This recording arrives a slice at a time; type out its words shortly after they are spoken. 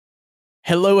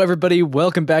Hello, everybody.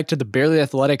 Welcome back to the Barely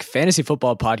Athletic Fantasy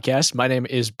Football Podcast. My name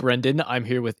is Brendan. I'm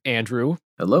here with Andrew.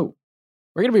 Hello.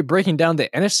 We're going to be breaking down the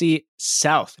NFC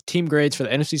South, team grades for the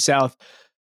NFC South.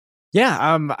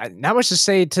 Yeah, not much to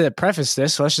say to preface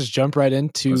this, so let's just jump right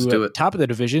into do it. top of the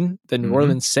division, the New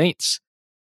Orleans Saints.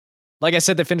 Like I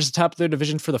said, they finished the top of their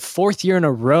division for the fourth year in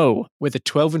a row with a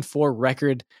 12-4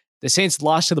 record. The Saints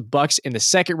lost to the Bucs in the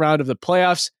second round of the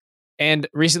playoffs, and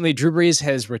recently Drew Brees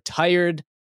has retired.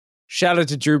 Shout out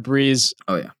to Drew Brees.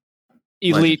 Oh, yeah.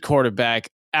 Elite Legend. Quarterback,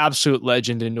 absolute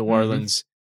legend in New Orleans.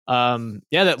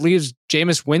 That leaves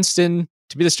Jameis Winston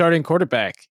to be the starting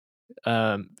quarterback.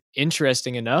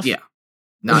 Interesting enough. Yeah.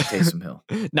 Not Taysom Hill.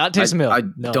 Not Taysom Hill. I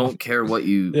No. don't care what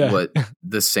what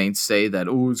the Saints say that,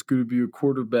 it's going to be a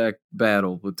quarterback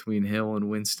battle between Hill and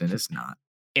Winston. It's not.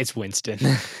 It's Winston.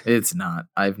 It's not.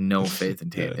 I have no faith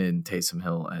in Taysom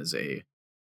Hill as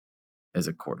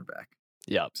a quarterback.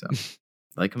 Yeah. So,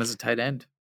 like him as a tight end.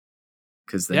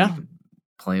 Because then you can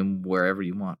play him wherever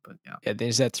you want. But yeah,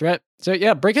 there's that threat. So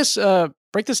break this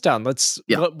down.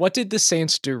 What did the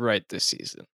Saints do right this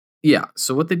season? Yeah.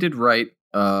 So what they did right,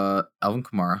 Alvin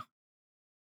Kamara.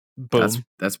 Boom.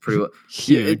 That's pretty well.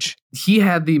 Huge. He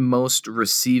had the most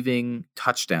receiving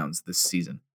touchdowns this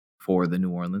season for the New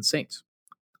Orleans Saints.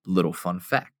 Little fun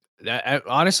fact.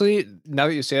 Honestly, now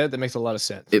that you say that makes a lot of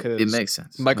sense. It makes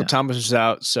sense. Michael Thomas is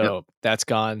out, so that's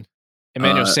gone.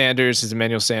 Emmanuel Sanders is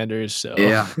Emmanuel Sanders. So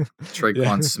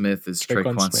Traquan Smith is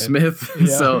Traquan Smith. Yeah.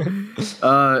 So,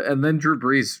 and then Drew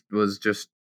Brees was just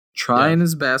trying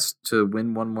his best to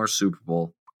win one more Super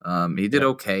Bowl. He did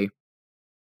okay,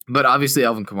 but obviously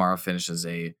Alvin Kamara finishes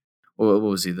what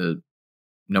was he, the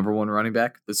number one running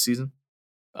back this season?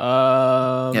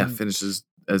 Finishes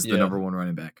as the number one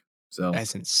running back. So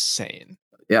that's insane.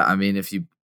 Yeah, I mean, if you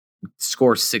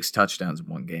score 6 touchdowns in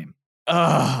one game.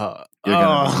 Yeah,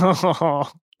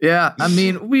 I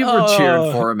mean, we were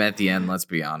cheering for him at the end, let's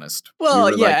be honest.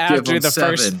 Well, after the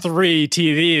first 3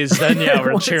 TDs, then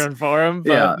we're cheering for him.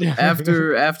 But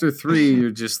after 3,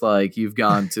 you're just like, you've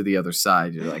gone to the other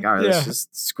side. You're like, all right, let's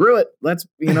just screw it. Let's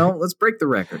break the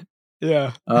record.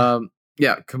 Yeah.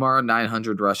 Kamara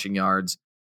 900 rushing yards.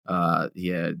 He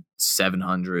had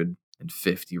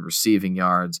 750 receiving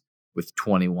yards with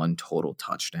 21 total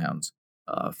touchdowns,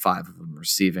 5 of them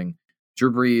receiving. Drew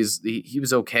Brees, he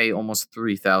was okay, almost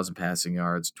 3,000 passing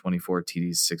yards, 24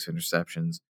 TDs, 6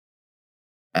 interceptions.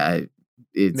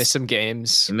 Missed some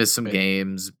games.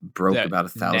 Broke about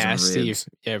 1,000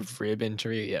 ribs. Rib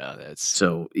injury. Yeah,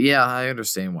 I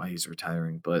understand why he's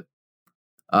retiring, but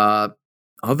other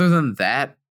than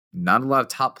that, not a lot of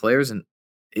top players, and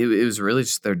it was really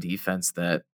just their defense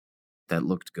that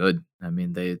looked good. I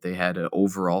mean, they had an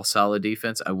overall solid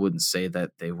defense. I wouldn't say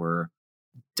that they were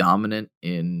dominant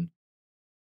in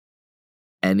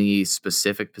any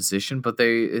specific position, but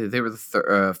they were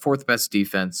the 4th best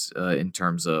defense in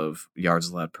terms of yards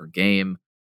allowed per game.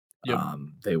 Yep.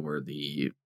 They were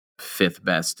the 5th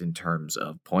best in terms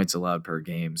of points allowed per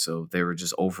game. So they were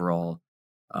just overall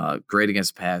great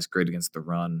against pass, great against the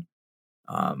run.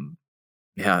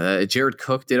 Jared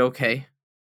Cook did okay.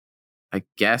 I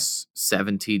guess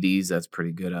 7 TDs, that's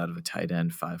pretty good out of a tight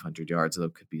end. 500 yards, though,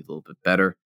 could be a little bit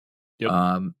better. Yep.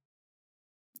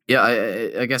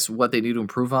 I guess what they need to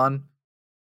improve on,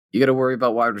 you got to worry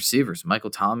about wide receivers. Michael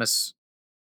Thomas,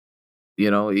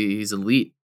 he's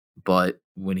elite, but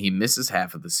when he misses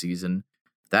half of the season,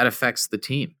 that affects the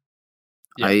team.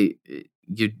 Yeah.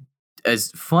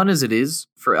 As fun as it is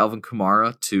for Alvin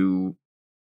Kamara to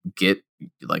get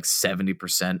like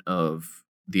 70% of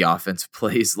the offensive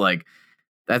plays, like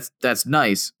that's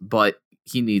nice, but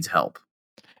he needs help.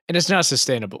 And it's not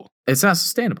sustainable.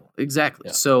 Exactly.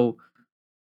 Yeah. So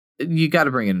you got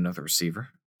to bring in another receiver.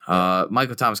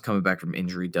 Michael Thomas coming back from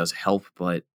injury does help,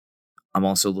 but I'm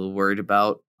also a little worried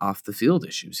about off the field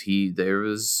issues. There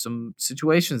was some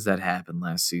situations that happened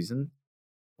last season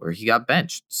where he got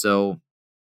benched. So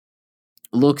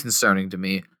a little concerning to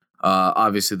me.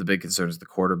 Obviously the big concern is the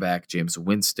quarterback, Jameis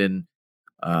Winston.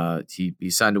 He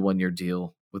signed a 1-year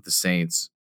deal with the Saints.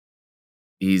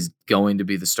 He's going to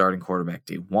be the starting quarterback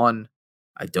day 1.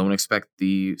 I don't expect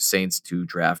the Saints to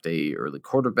draft a early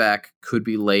quarterback. Could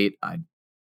be late. I'm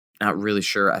not really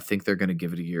sure. I think they're going to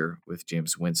give it a year with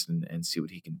Jameis Winston and see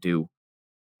what he can do.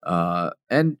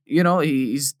 And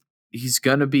he's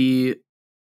going to be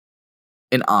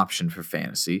an option for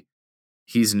fantasy.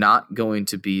 He's not going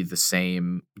to be the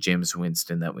same Jameis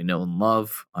Winston that we know and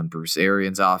love on Bruce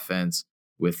Arians' offense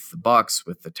with the Bucs,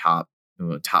 with the top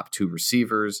 2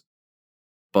 receivers.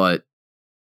 But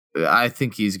I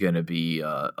think he's going to be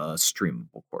a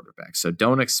streamable quarterback. So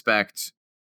don't expect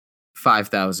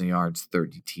 5,000 yards,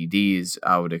 30 TDs.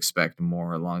 I would expect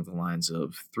more along the lines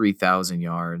of 3,000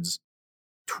 yards,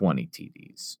 20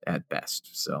 TDs at best.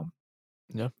 So,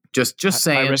 yeah, just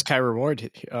saying. High risk, high reward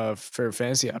for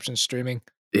fantasy options streaming.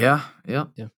 Yeah. Yeah.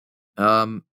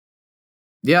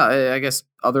 Yeah, I guess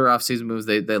other offseason moves,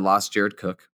 they lost Jared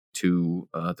Cook to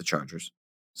the Chargers.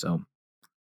 So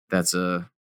that's a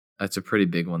pretty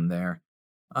big one there.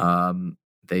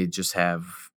 They just have,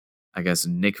 I guess,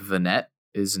 Nick Vannett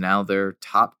is now their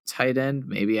top tight end,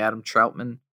 maybe Adam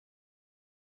Troutman.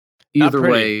 Either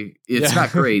way, it's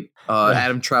not great.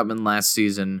 Adam Troutman last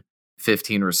season,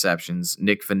 15 receptions.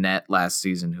 Nick Vannett last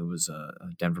season, who was a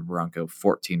Denver Bronco,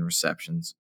 14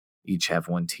 receptions. Each have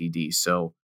 1 TD.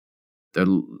 So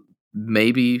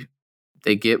maybe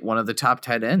they get one of the top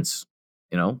tight ends,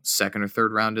 second or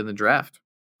third round in the draft.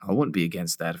 I wouldn't be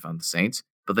against that if I'm the Saints,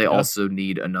 but they also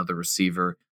need another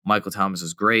receiver. Michael Thomas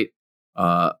is great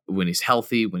when he's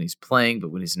healthy, when he's playing,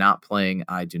 but when he's not playing,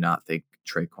 I do not think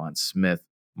Traquan Smith,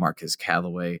 Marquez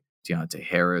Callaway, Deontay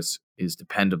Harris is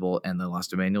dependable, and they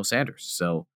lost Emmanuel Sanders.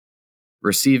 So the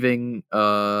receiving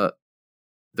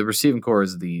core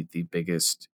is the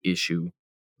biggest issue,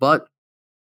 but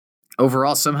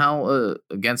overall, somehow,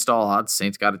 against all odds,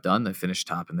 Saints got it done. They finished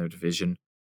top in their division.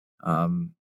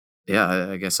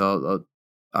 I guess I'll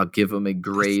give them a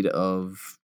grade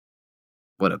of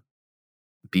a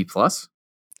B plus.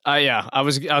 Yeah, I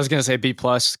was gonna say B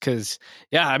plus because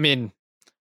I mean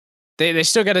they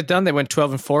still got it done. They went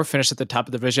 12-4, finished at the top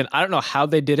of the division. I don't know how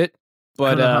they did it,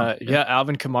 but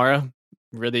Alvin Kamara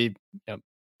really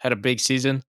had a big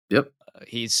season. Yep,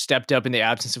 he stepped up in the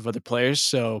absence of other players.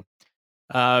 So.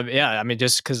 I mean,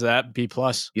 just because of that, B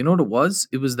plus. You know what it was?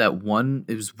 It was that one.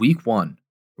 It was week 1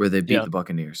 where they beat the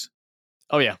Buccaneers.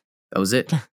 Oh yeah, that was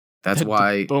it. That's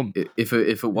why. Boom. If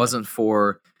it wasn't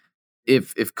for,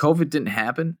 if COVID didn't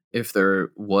happen, if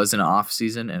there was an off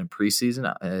season and a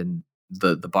preseason, and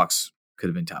the Bucs could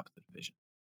have been top of the division.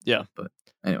 Yeah, but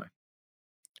anyway.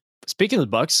 Speaking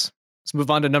of the Bucs, let's move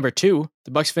on to number 2.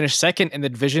 The Bucs finished second in the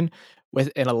division with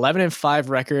an 11-5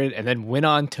 record, and then went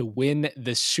on to win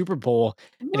the Super Bowl.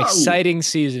 An exciting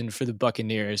season for the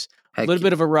Buccaneers. A little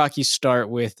bit of a rocky start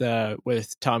with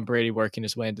Tom Brady working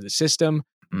his way into the system,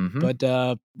 but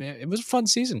it was a fun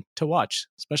season to watch,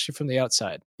 especially from the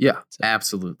outside. Yeah,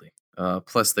 absolutely.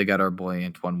 Plus, they got our boy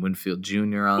Antoine Winfield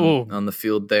Jr. on the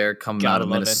field there, coming out of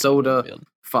Minnesota.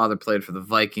 Father played for the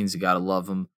Vikings. You gotta love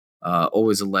him.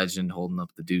 Always a legend, holding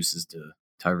up the deuces to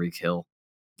Tyreek Hill.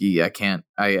 Yeah, I can't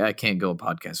go a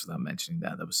podcast without mentioning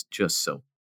that. That was just so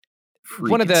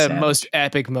one of the most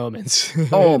epic moments.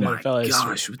 Oh my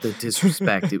gosh, with the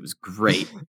disrespect, it was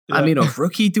great. I mean, a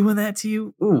rookie doing that to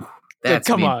you? Ooh, that's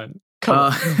come on.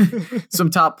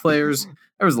 Some top players.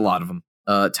 There was a lot of them.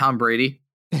 Tom Brady.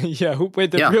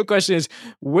 The real question is,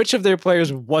 which of their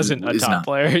players wasn't a top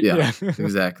player? Yeah,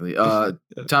 exactly.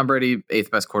 Tom Brady,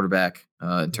 8th best quarterback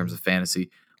in terms of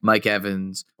fantasy. Mike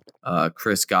Evans,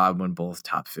 Chris Godwin, both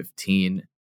top 15.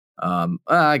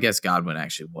 I guess Godwin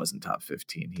actually wasn't top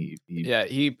 15.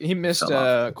 He missed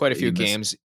quite a few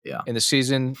games in the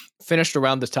season. Finished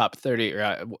around the top 30,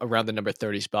 or around the number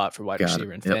 30 spot for wide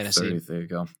receiver in fantasy. 30, there you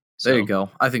go. There you go.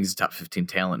 I think he's a top 15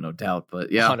 talent, no doubt. But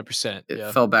 100%.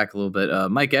 It fell back a little bit.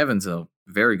 Mike Evans, though,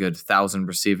 very good. 1,000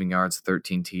 receiving yards,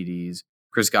 13 TDs.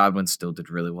 Chris Godwin still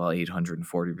did really well.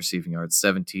 840 receiving yards,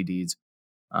 7 TDs.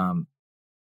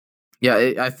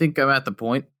 I think I'm at the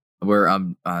point where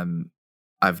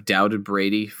I've doubted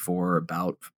Brady for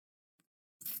about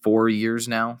 4 years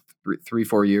now,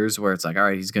 3-4 years, where it's like, all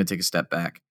right, he's going to take a step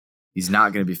back. He's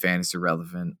not going to be fantasy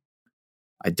relevant.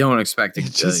 I don't expect a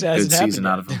good season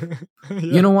out of him.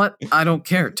 You know what? I don't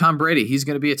care. Tom Brady, he's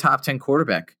going to be a top 10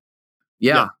 quarterback.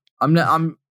 I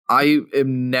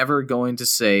am never going to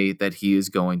say that he is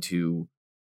going to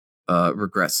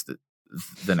regress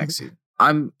the next season.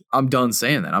 I'm done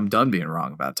saying that. I'm done being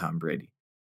wrong about Tom Brady.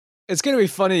 It's going to be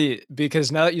funny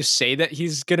because now that you say that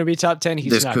he's going to be top 10,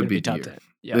 he's not going to be top 10.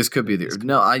 Yeah, this could be the year.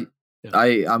 No, I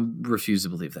refuse to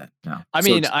believe that. No. I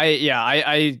mean,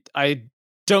 I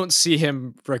don't see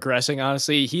him regressing,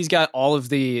 honestly. He's got all of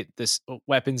the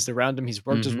weapons around him. He's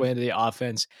worked his way into the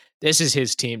offense. This is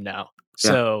his team now.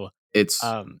 So it's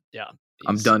I'm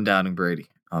done doubting Brady.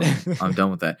 I'm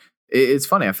done with that. It's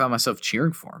funny. I found myself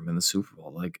cheering for him in the Super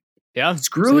Bowl. Like,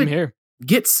 screw it. Here.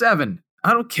 Get 7.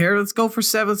 I don't care. Let's go for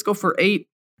 7. Let's go for 8.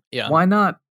 Yeah. Why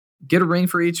not? Get a ring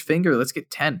for each finger. Let's get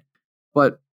 10.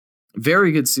 But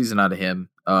very good season out of him.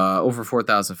 Over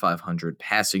 4,500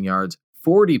 passing yards,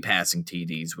 40 passing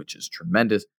TDs, which is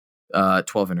tremendous. 12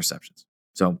 interceptions.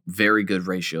 So very good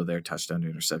ratio there, touchdown to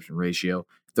interception ratio.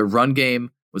 The run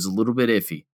game was a little bit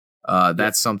iffy.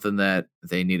 That's something that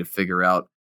they need to figure out.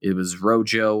 It was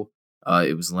Rojo.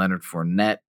 It was Leonard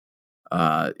Fournette.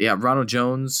 Ronald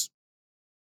Jones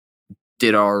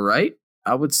did all right,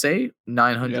 I would say.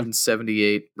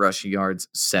 978 rushing yards,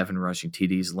 7 rushing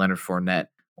TDs. Leonard Fournette,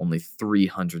 only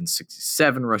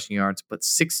 367 rushing yards, but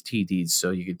 6 TDs.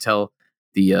 So you could tell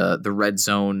the red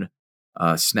zone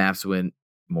snaps went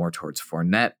more towards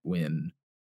Fournette when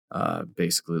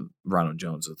basically Ronald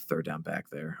Jones was the third down back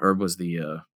there, or was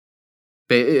the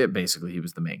basically he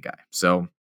was the main guy. So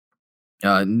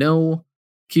no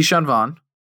Keyshawn Vaughn.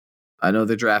 I know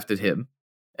they drafted him,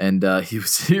 and he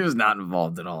was not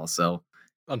involved at all. So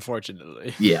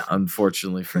unfortunately, yeah,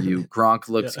 unfortunately for you, Gronk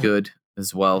looked good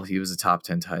as well. He was a top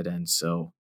 10 tight end.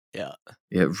 So yeah,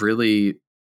 really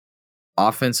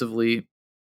offensively,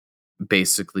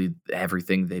 basically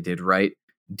everything they did right.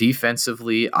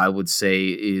 Defensively, I would say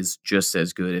is just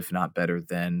as good, if not better,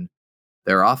 than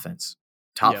their offense.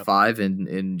 Top 5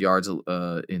 in yards,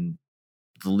 in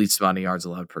the least amount of yards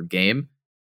allowed per game.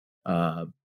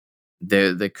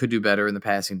 They could do better in the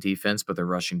passing defense, but their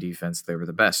rushing defense, they were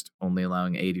the best, only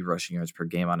allowing 80 rushing yards per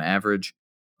game on average.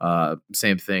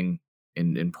 Same thing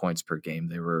in points per game.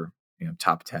 They were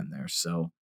top 10 there.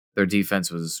 So their defense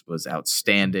was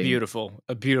outstanding.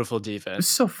 A beautiful defense. It was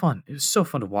so fun. It was so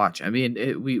fun to watch. I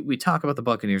mean, we talk about the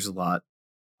Buccaneers a lot,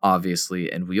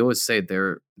 obviously, and we always say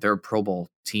they're a Pro Bowl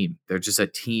team. They're just a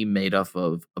team made up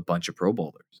of a bunch of Pro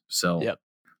Bowlers. So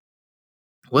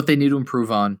what they need to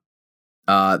improve on,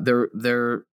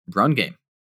 their run game.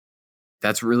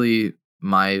 That's really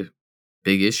my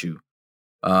big issue.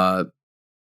 I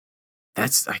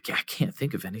can't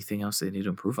think of anything else they need to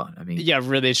improve on. I mean,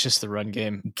 really, it's just the run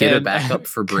game. Get a backup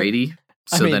for Brady,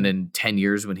 so then in 10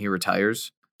 years when he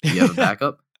retires, you have a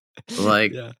backup.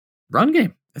 Run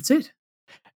game. That's it.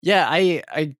 Yeah,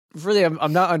 I really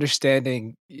I'm not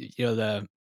understanding. The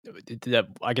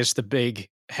I guess the big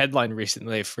headline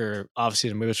recently for obviously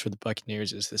the moves for the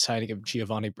Buccaneers is the signing of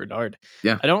Giovanni Bernard.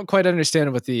 Yeah, I don't quite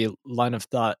understand what the line of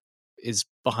thought is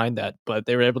behind that, but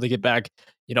they were able to get back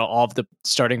all of the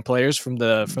starting players from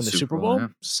the Super Bowl. Yeah.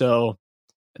 So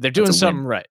they're doing something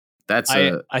right.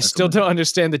 I still don't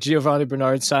understand the Giovanni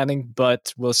Bernard signing,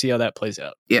 but we'll see how that plays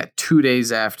out. Yeah, 2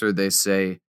 days after they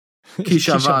say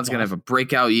Keyshawn Vaughn's gonna have a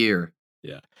breakout year.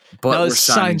 Yeah, but we're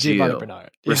signing Gio.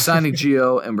 Bernard. We're signing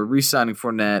Gio and we're re-signing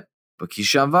Fournette. But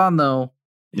Keyshawn Vaughn, though,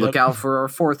 look out for our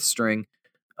 4th string.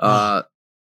 It's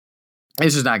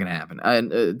just not gonna happen.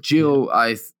 And Gio,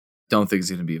 I don't think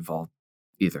is gonna be involved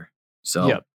either.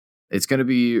 So it's gonna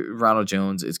be Ronald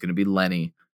Jones. It's gonna be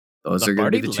Lenny. Those are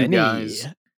gonna be the 2 guys.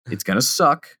 It's gonna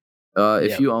suck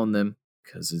if you own them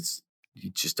because you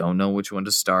just don't know which one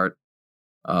to start.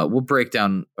 We'll break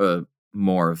down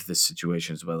more of this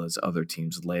situation as well as other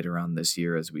teams later on this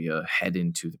year as we head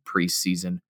into the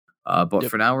preseason. But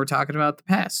for now, we're talking about the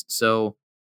past. So,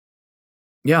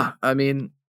 yeah, I mean,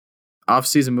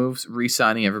 off-season moves,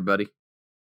 re-signing everybody.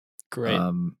 Great.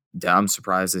 I'm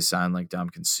surprised they signed like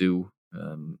Ndamukong Suh,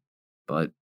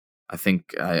 but I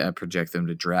think I project them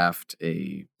to draft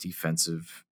a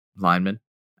defensive lineman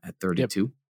at 32. Yep.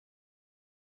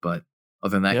 But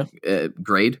other than that,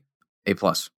 grade A+.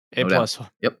 A+.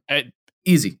 Yep.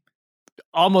 Easy.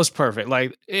 Almost perfect.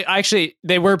 Actually,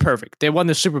 they were perfect. They won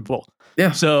the Super Bowl.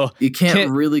 Yeah. So you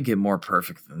can't really get more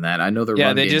perfect than that. I know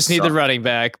they're they just need the running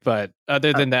back, but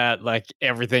other than that,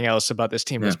 everything else about this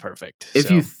team was perfect. If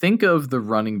you think of the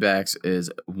running backs as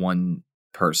one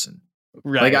person,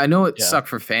 right? I know it sucked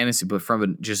for fantasy, but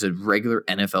from just a regular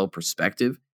NFL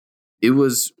perspective, it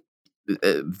was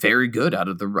very good out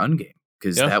of the run game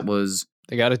because that was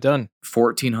they got it done.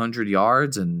 1,400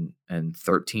 yards and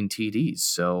 13 TDs.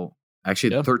 So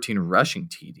actually 13 rushing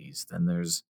TDs. Then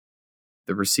there's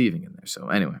the receiving in there. So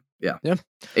anyway, A+.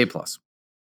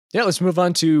 Yeah, let's move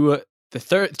on to the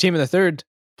third team in the third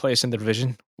place in the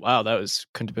division. Wow,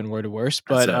 couldn't have been worded worse.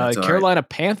 But Carolina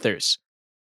Panthers,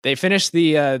 they finished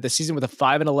the season with a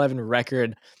 5-11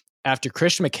 record after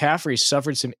Christian McCaffrey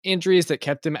suffered some injuries that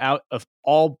kept him out of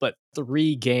all but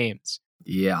 3 games.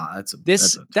 Yeah,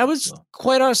 that was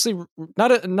quite honestly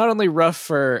not only rough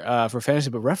for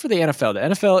fantasy, but rough for the NFL. The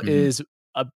NFL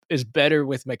is better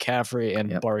with McCaffrey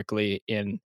and Barkley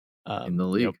in the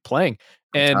league playing.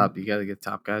 And you got to get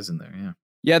top guys in there. Yeah.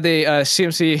 Yeah, they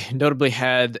CMC notably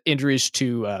had injuries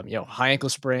to high ankle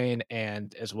sprain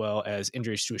and as well as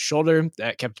injuries to his shoulder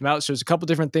that kept him out. So there's a couple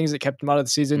different things that kept him out of the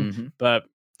season. But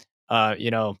the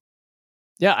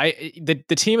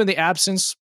team in the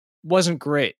absence wasn't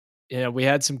great. We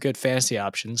had some good fantasy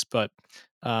options, but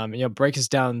break us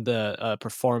down the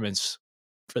performance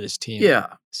for this team. Yeah,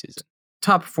 this season.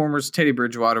 Top performers. Teddy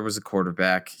Bridgewater was a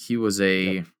quarterback. He was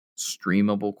a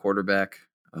streamable quarterback.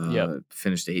 Yep.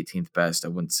 Finished 18th best. I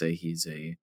wouldn't say he's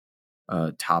a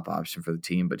top option for the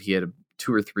team, but he had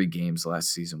 2 or 3 games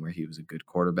last season where he was a good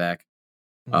quarterback.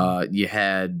 You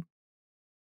had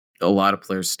a lot of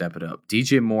players step it up.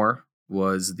 DJ Moore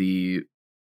was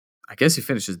I guess he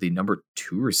finishes the number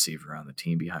 2 receiver on the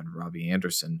team behind Robbie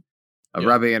Anderson.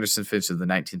 Robbie Anderson finished as the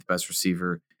 19th best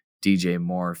receiver. DJ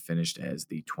Moore finished as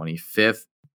the 25th.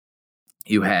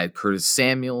 You had Curtis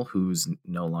Samuel, who's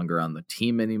no longer on the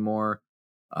team anymore.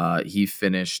 He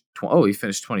finished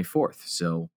 24th.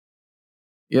 So,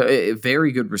 yeah, a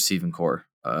very good receiving core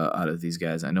out of these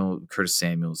guys. I know Curtis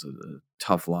Samuel's a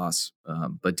tough loss,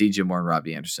 but DJ Moore and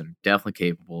Robbie Anderson are definitely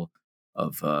capable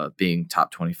of being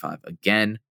top 25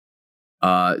 again.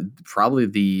 Probably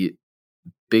the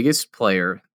biggest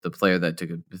player, the player that took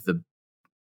the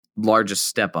largest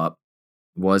step up,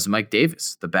 was Mike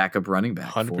Davis, the backup running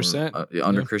back 100%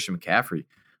 under Christian McCaffrey.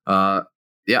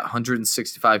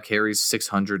 165 carries,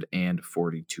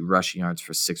 642 rushing yards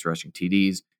for 6 rushing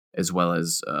TDs, as well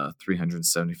as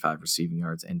 375 receiving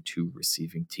yards and 2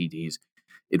 receiving TDs.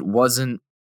 It wasn't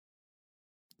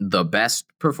the best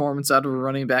performance out of a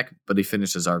running back, but he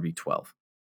finished as RB12,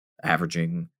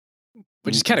 averaging,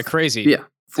 which is kind of crazy. Yeah,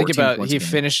 think about he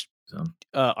finished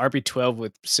RB12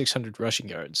 with 600 rushing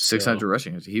yards. 600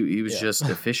 rushing yards. He was just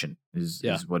efficient,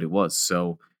 is what it was.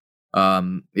 So,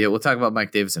 we'll talk about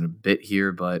Mike Davis in a bit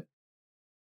here, but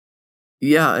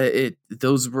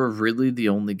those were really the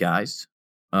only guys.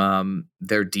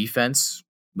 Their defense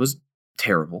was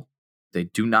terrible. They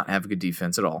do not have a good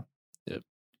defense at all. Yep.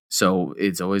 So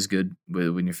it's always good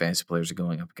when your fantasy players are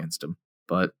going up against them.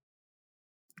 But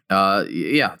I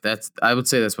would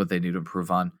say that's what they need to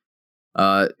improve on.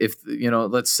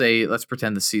 Let's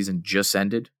pretend the season just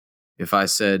ended. If I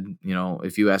said,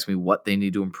 if you ask me what they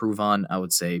need to improve on, I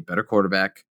would say better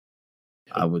quarterback.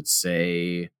 Yep. I would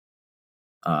say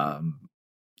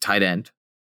tight end.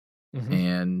 Mm-hmm.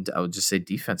 And I would just say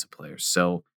defensive players.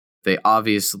 So they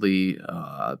obviously,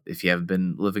 if you have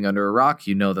been living under a rock,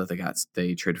 you know that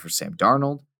they traded for Sam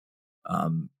Darnold,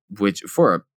 which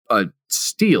for a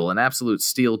steal, an absolute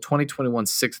steal, 2021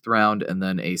 6th round, and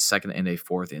then a 2nd and a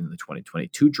 4th in the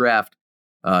 2022 draft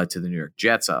to the New York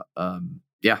Jets. I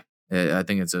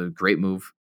think it's a great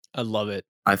move. I love it.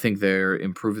 I think they're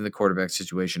improving the quarterback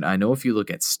situation. I know if you look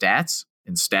at stats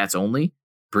and stats only,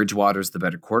 Bridgewater's the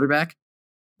better quarterback,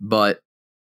 but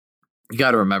you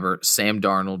got to remember Sam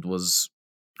Darnold was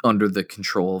under the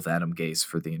control of Adam Gase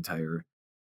for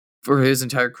his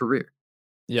entire career.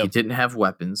 Yep. He didn't have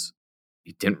weapons.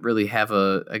 He didn't really have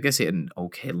I guess he had an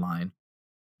okay line,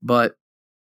 but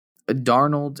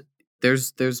Darnold,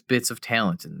 there's bits of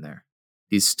talent in there.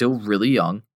 He's still really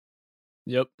young.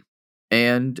 Yep.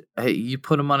 And hey, you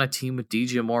put him on a team with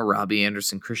DJ Moore, Robbie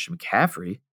Anderson, Christian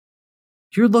McCaffrey,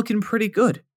 you're looking pretty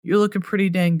good. You're looking pretty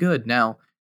dang good. Now,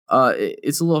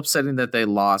 it's a little upsetting that they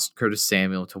lost Curtis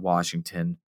Samuel to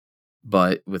Washington,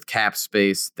 but with cap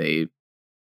space, it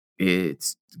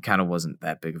kind of wasn't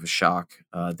that big of a shock.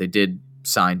 They did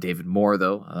sign David Moore,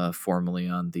 though, formerly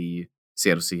on the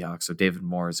Seattle Seahawks. So David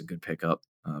Moore is a good pickup,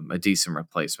 a decent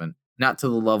replacement. Not to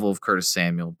the level of Curtis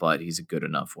Samuel, but he's a good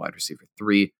enough wide receiver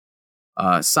 3.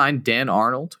 Signed Dan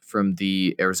Arnold from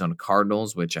the Arizona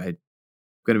Cardinals, which I'm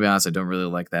going to be honest, I don't really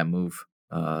like that move.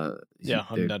 I'm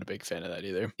not a big fan of that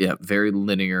either. Yeah, very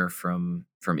linear from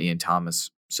Ian Thomas.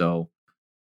 So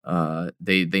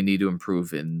they need to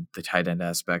improve in the tight end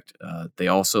aspect. They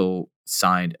also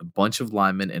signed a bunch of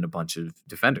linemen and a bunch of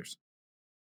defenders.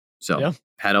 So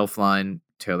Pat Elflein,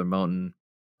 Taylor Moton,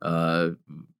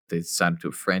 they signed to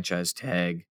a franchise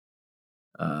tag.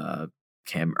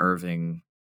 Cam Irving,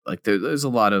 there's a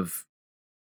lot of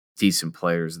decent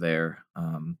players there.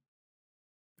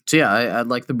 I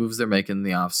like the moves they're making in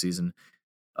the offseason.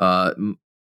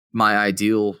 My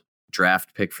ideal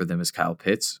draft pick for them is Kyle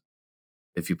Pitts.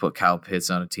 If you put Kyle Pitts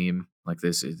on a team like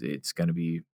this, it's going to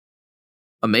be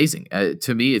amazing.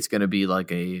 To me, it's going to be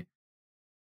like a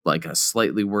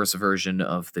slightly worse version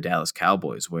of the Dallas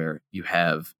Cowboys, where you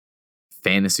have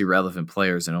fantasy relevant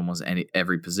players in almost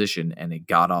every position and a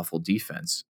god awful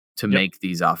defense to make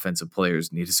these offensive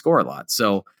players need to score a lot.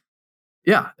 So,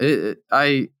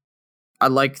 I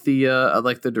like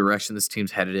the direction this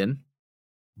team's headed in,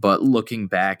 but looking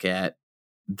back at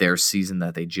their season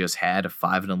that they just had, a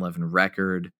 5-11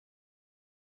 record,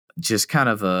 just kind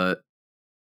of I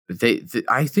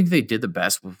think they did the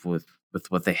best with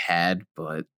what they had,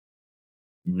 but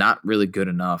not really good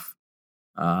enough.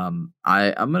 I'm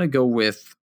gonna go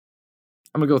with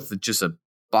just a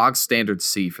bog standard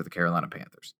C for the Carolina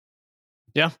Panthers.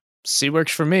 Yeah, C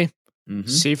works for me. Mm-hmm.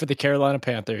 C for the Carolina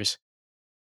Panthers.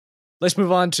 Let's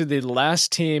move on to the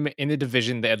last team in the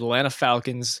division, the Atlanta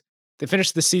Falcons. They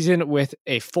finished the season with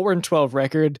a 4-12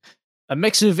 record. A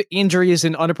mix of injuries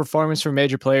and underperformance from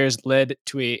major players led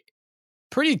to a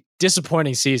pretty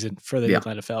disappointing season for the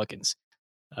Atlanta Falcons.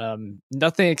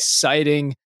 Nothing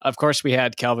exciting. Of course, we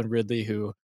had Calvin Ridley,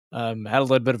 who had a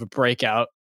little bit of a breakout.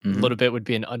 A little bit would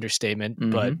be an understatement,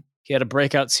 but he had a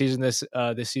breakout season this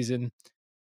season.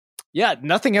 Yeah,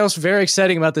 nothing else very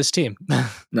exciting about this team.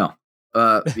 No.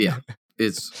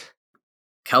 It's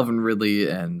Calvin Ridley,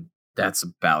 and that's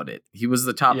about it. He was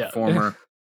the top performer.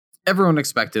 Everyone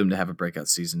expected him to have a breakout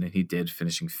season, and he did,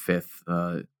 finishing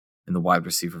 5th in the wide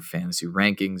receiver fantasy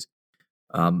rankings.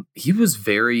 He was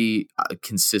very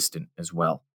consistent as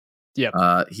well.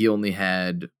 Yeah. He only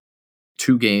had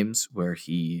 2 games where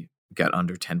he got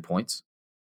under 10 points,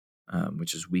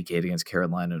 which is week 8 against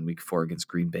Carolina and week 4 against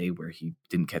Green Bay, where he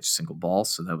didn't catch a single ball.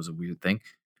 So that was a weird thing.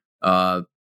 Other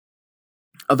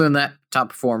than that, top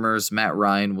performers, Matt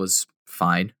Ryan was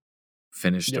fine.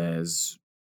 Finished as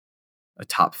a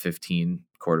top 15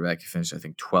 quarterback. He finished, I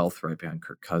think, 12th, right behind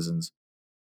Kirk Cousins.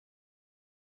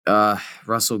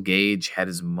 Russell Gage had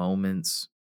his moments,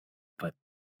 but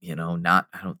I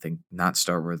don't think not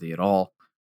start worthy at all.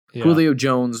 Yeah. Julio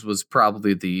Jones was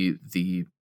probably the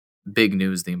big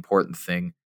news, the important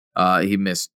thing. He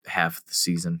missed half the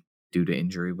season due to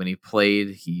injury. When he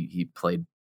played, he played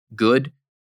good.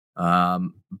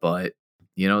 But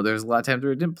there's a lot of times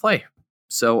where he didn't play.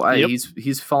 So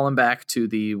he's fallen back to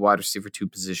the wide receiver 2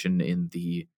 position in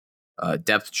the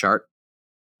depth chart.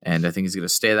 And I think he's going to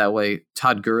stay that way.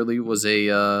 Todd Gurley was he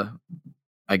was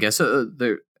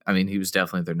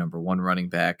definitely their number 1 running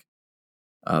back.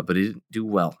 But he didn't do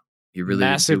well. He really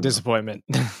massive disappointment.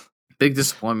 Big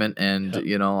disappointment. And,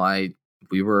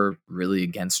 we were really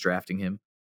against drafting him.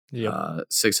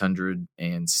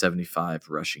 675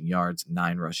 rushing yards,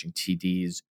 9 rushing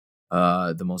TDs.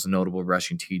 The most notable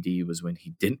rushing TD was when he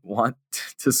didn't want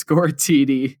to score a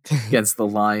TD against the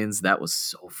Lions. That was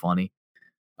so funny.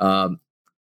 I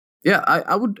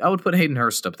would put Hayden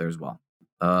Hurst up there as well.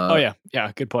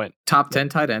 Good point. Top 10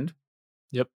 tight end.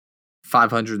 Yep.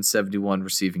 571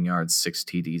 receiving yards, 6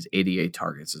 TDs, 88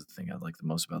 targets is the thing I like the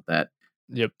most about that.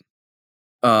 Yep.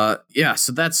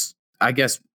 So that's, I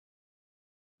guess,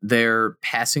 their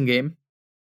passing game,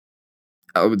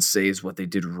 I would say, is what they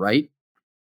did right.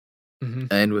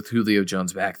 And with Julio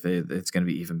Jones back, it's going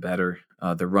to be even better.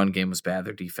 Their run game was bad.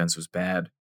 Their defense was bad.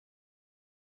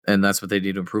 And that's what they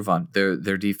need to improve on.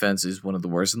 Their defense is one of the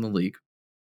worst in the league.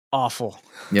 Awful.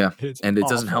 Yeah. And it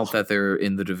doesn't help that they're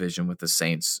in the division with the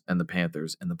Saints and the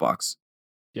Panthers and the Bucs.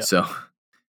 Yeah. So,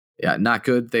 not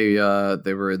good. They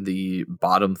were in the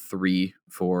bottom 3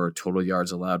 for total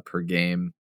yards allowed per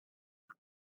game.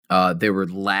 They were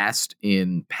last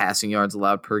in passing yards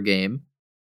allowed per game.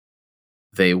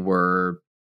 They were,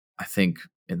 I think,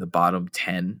 in the bottom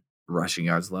 10 rushing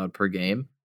yards allowed per game.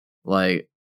 Like,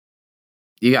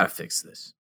 you got to fix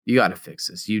this.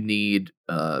 You need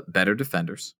better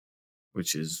defenders,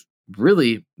 which is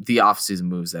really the offseason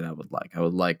moves that I would like. I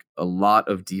would like a lot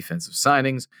of defensive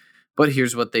signings, but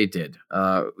here's what they did.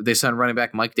 They signed running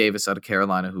back Mike Davis out of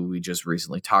Carolina, who we just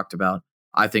recently talked about.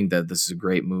 I think that this is a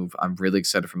great move. I'm really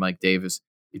excited for Mike Davis.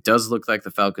 It does look like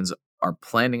the Falcons are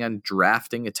planning on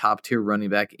drafting a top-tier running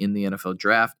back in the NFL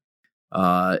draft.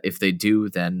 If they do,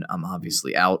 then I'm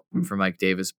obviously out for Mike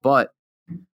Davis. But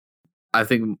I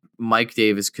think Mike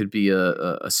Davis could be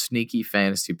a sneaky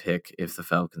fantasy pick if the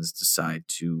Falcons decide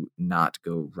to not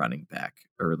go running back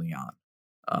early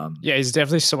on. He's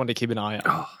definitely someone to keep an eye on.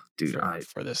 Oh, dude,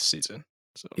 for this season.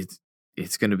 So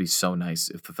it's going to be so nice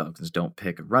if the Falcons don't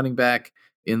pick a running back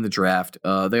in the draft.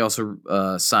 They also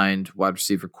signed wide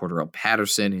receiver Cordarrelle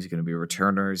Patterson. He's going to be a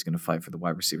returner. He's going to fight for the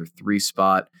wide receiver 3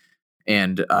 spot.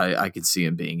 And I could see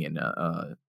him being in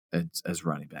as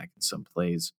running back in some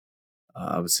plays.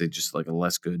 I would say just like a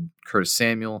less good Curtis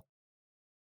Samuel.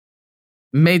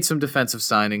 Made some defensive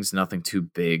signings, nothing too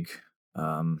big.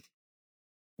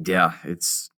 They're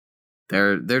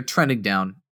trending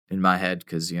down in my head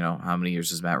because, how many years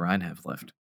does Matt Ryan have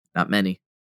left? Not many.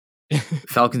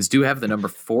 Falcons do have the number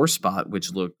 4 spot, which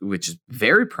is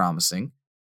very promising.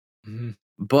 Mm-hmm.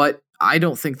 But I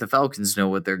don't think the Falcons know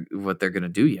what they're going to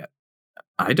do yet.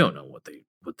 I don't know what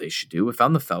they should do. If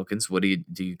I'm the Falcons, what do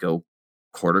you go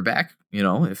quarterback?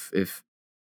 If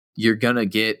you're gonna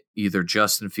get either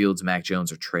Justin Fields, Mac Jones,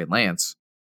 or Trey Lance,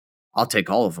 I'll take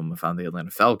all of them if I'm the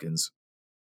Atlanta Falcons.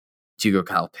 Do you go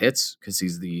Kyle Pitts because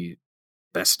he's the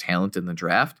best talent in the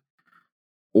draft?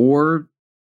 Or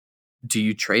do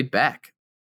you trade back?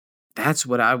 That's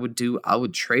what I would do. I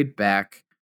would trade back.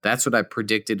 That's what I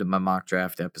predicted in my mock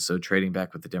draft episode, trading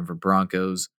back with the Denver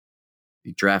Broncos.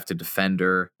 You draft a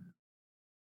defender.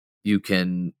 You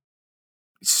can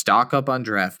stock up on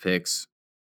draft picks,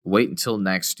 wait until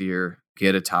next year,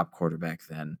 get a top quarterback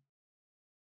then.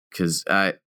 Because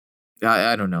I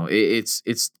don't know.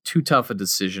 It's too tough a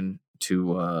decision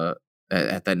to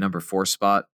at that number 4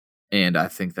 spot, and I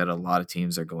think that a lot of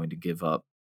teams are going to give up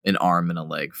an arm and a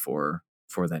leg for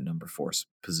that number 4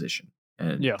 position,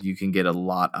 and you can get a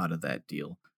lot out of that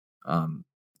deal.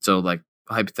 So like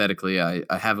hypothetically, I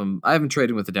have them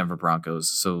trading with the Denver Broncos,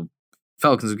 so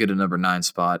Falcons will get a number 9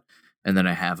 spot, and then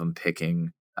I have them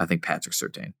picking, I think, Patrick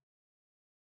Surtain,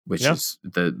 which is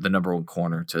the number 1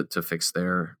 corner to fix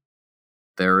their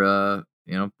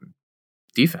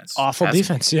defense. Awful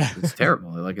defense, yeah. It's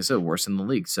terrible. Like I said, worse in the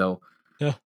league. So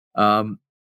it's going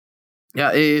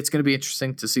to be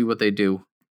interesting to see what they do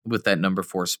with that number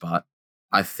 4 spot.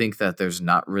 I think that there's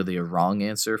not really a wrong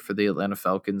answer for the Atlanta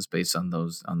Falcons based on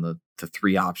the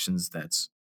 3 options that's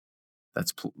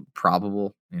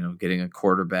probable. Getting a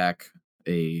quarterback,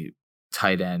 a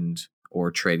tight end,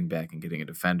 or trading back and getting a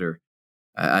defender.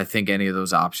 I think any of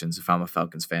those options, if I'm a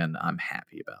Falcons fan, I'm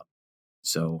happy about.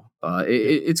 So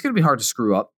it's going to be hard to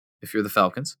screw up if you're the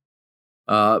Falcons.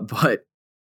 But,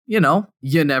 you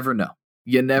never know.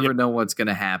 You never know what's going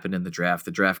to happen in the draft.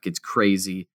 The draft gets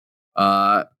crazy.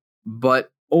 But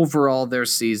overall, their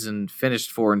season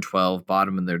finished 4-12,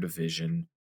 bottom in their division,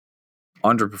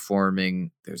 underperforming.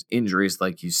 There's injuries,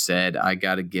 like you said. I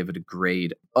got to give it a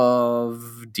grade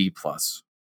of D+.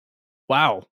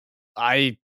 Wow.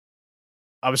 I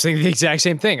was thinking the exact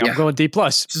same thing. I'm going D+.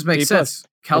 Just makes sense.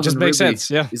 Makes sense.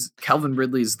 Yeah. Calvin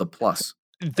Ridley is the plus.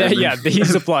 He's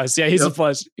the plus. Yeah, he's the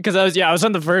plus. Because I was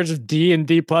on the verge of D and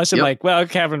D+. I'm like, well,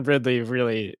 Calvin Ridley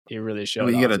really showed.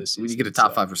 When you get a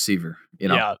top 5 receiver, you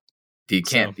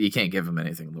can't give him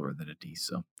anything lower than a D.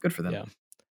 So good for them. Yeah.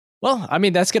 Well, I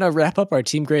mean, that's gonna wrap up our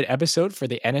Team Grade episode for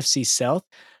the NFC South.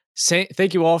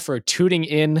 Thank you all for tuning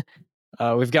in.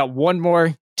 We've got one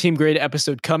more Team Grade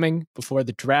episode coming before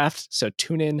the draft, so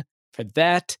tune in for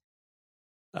that.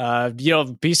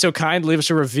 Be so kind, leave us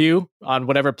a review on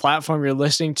whatever platform you're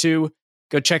listening to.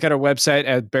 Go check out our website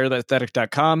at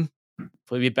barrelathletic.com.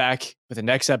 We'll be back with the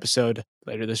next episode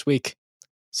later this week.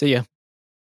 See ya.